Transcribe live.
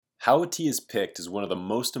How a tea is picked is one of the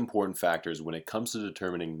most important factors when it comes to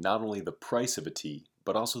determining not only the price of a tea,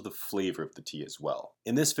 but also the flavor of the tea as well.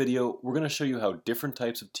 In this video, we're going to show you how different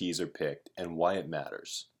types of teas are picked and why it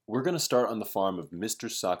matters. We're going to start on the farm of Mr.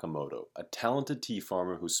 Sakamoto, a talented tea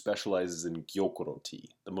farmer who specializes in Gyokuro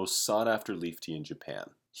tea, the most sought-after leaf tea in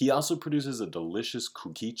Japan. He also produces a delicious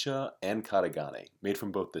kukicha and karigane, made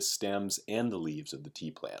from both the stems and the leaves of the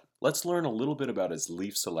tea plant. Let's learn a little bit about his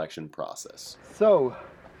leaf selection process. So,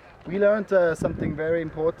 we learned something very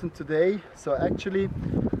important today. So actually,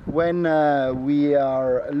 when we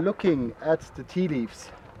are looking at the tea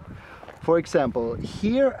leaves, for example,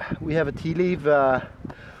 here we have a tea leaf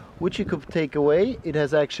which you could take away. It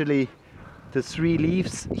has actually the 3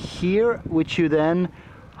 leaves here, which you then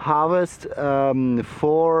harvest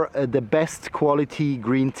for the best quality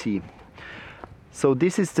green tea. So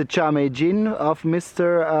this is the Cha-Mei-jin of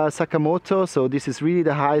Mr. Sakamoto. So this is really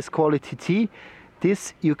the highest quality tea.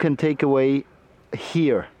 This you can take away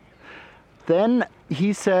here. Then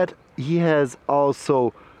he said he has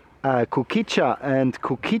also kukicha and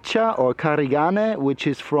kukicha or karigane, which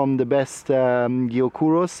is from the best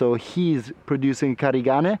Gyokuro. So he's producing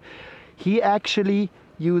karigane. He actually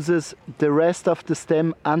uses the rest of the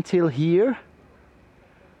stem until here.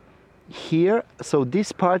 So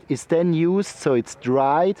this part is then used, so it's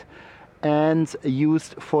dried and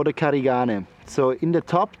used for the karigane. So in the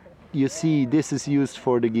top you see this is used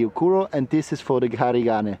for the Gyokuro and this is for the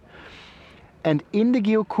karigane. And in the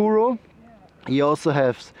Gyokuro he also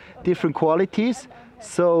has different qualities.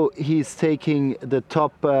 So he's taking the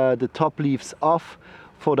top leaves off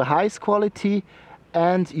for the highest quality,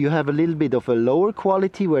 and you have a little bit of a lower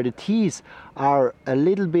quality where the teas are a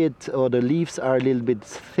little bit, or the leaves are a little bit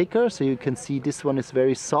thicker. So you can see this one is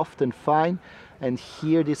very soft and fine, and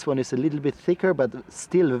here this one is a little bit thicker, but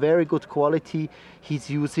still very good quality. He's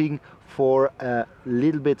using for a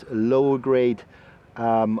little bit lower grade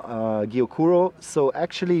Gyokuro. So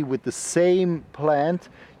actually with the same plant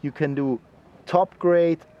you can do top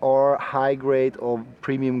grade or high grade or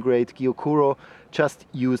premium grade Gyokuro, just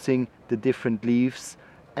using the different leaves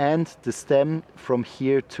and the stem from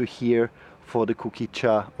here to here for the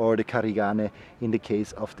kukicha or the karigane in the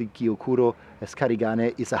case of the Gyokuro, as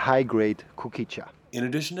karigane is a high grade kukicha. In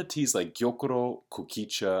addition to teas like Gyokuro,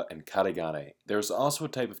 kukicha, and karigane, there is also a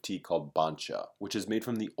type of tea called bancha, which is made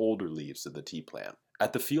from the older leaves of the tea plant.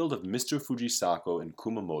 At the field of Mr. Fujisako in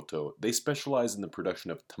Kumamoto, they specialize in the production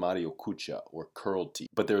of tamari okucha, or curled tea,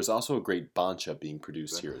 but there is also a great bancha being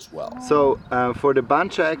produced here as well. So for the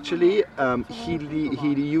bancha actually, he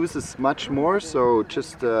uses much more. So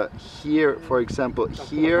just here, for example,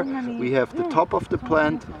 here we have the top of the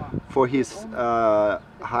plant for his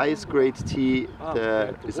highest grade tea,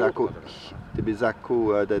 the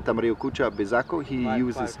tamari okucha Bizako. He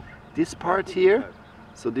uses this part here.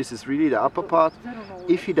 So this is really the upper part.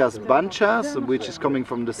 If he does bancha, so which is coming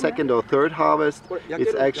from the second or third harvest,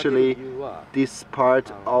 it's actually this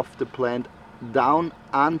part of the plant down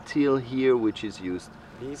until here, which is used.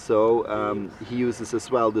 So he uses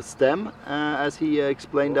as well the stem, as he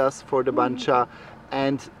explained us, for the bancha.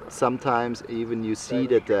 And sometimes even you see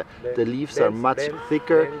that the leaves are much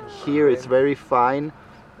thicker. Here it's very fine,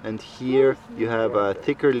 and here you have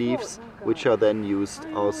thicker leaves, which are then used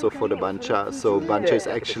also for the bancha. So bancha is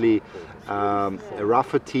actually a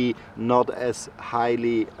rougher tea, not as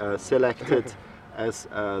highly selected as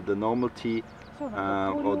the normal tea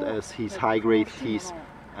or as his high grade teas.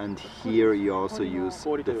 And here you also use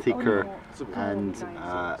the thicker and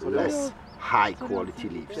less high quality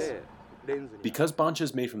leaves. Because bancha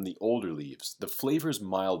is made from the older leaves, the flavor is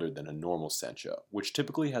milder than a normal sencha, which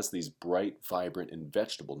typically has these bright, vibrant, and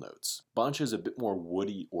vegetable notes. Bancha is a bit more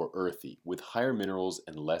woody or earthy, with higher minerals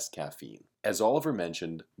and less caffeine. As Oliver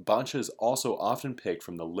mentioned, bancha is also often picked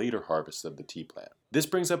from the later harvests of the tea plant. This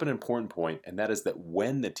brings up an important point, and that is that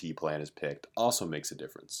when the tea plant is picked also makes a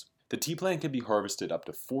difference. The tea plant can be harvested up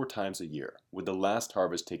to 4 times a year, with the last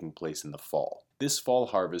harvest taking place in the fall. This fall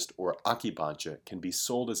harvest, or aki bancha, can be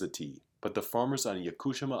sold as a tea, but the farmers on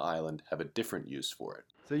Yakushima Island have a different use for it.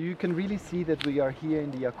 So you can really see that we are here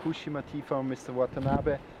in the Yakushima tea farm, Mr.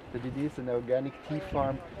 Watanabe, that it is an organic tea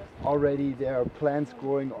farm. Already there are plants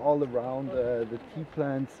growing all around the tea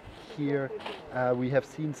plants here. We have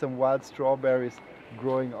seen some wild strawberries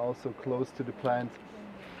growing also close to the plant.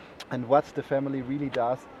 And what the family really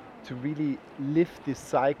does to really lift this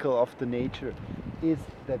cycle of the nature is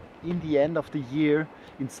that in the end of the year,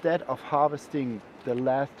 instead of harvesting the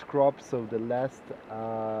last crop, so the last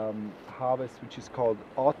harvest, which is called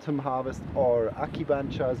autumn harvest or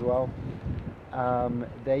akibancha as well,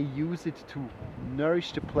 They use it to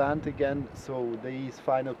nourish the plant again, so these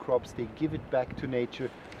final crops, they give it back to nature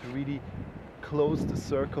to really close the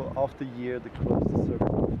circle of the year, to close the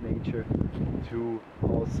circle of nature, to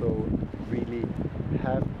also really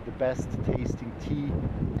have the best tasting tea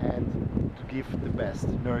and to give the best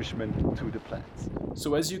nourishment to the plants.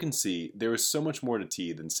 So as you can see, there is so much more to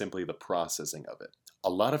tea than simply the processing of it. A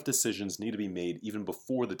lot of decisions need to be made even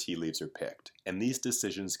before the tea leaves are picked, and these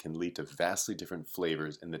decisions can lead to vastly different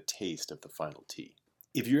flavors and the taste of the final tea.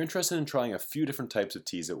 If you're interested in trying a few different types of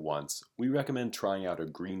teas at once, we recommend trying out a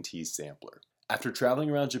green tea sampler. After traveling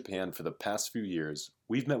around Japan for the past few years,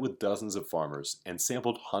 we've met with dozens of farmers and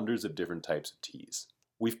sampled hundreds of different types of teas.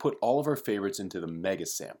 We've put all of our favorites into the Mega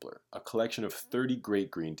Sampler, a collection of 30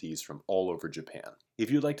 great green teas from all over Japan.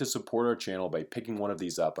 If you'd like to support our channel by picking one of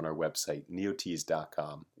these up on our website,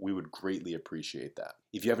 neoteas.com, we would greatly appreciate that.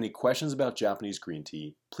 If you have any questions about Japanese green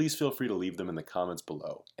tea, please feel free to leave them in the comments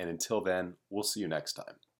below. And until then, we'll see you next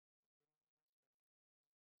time.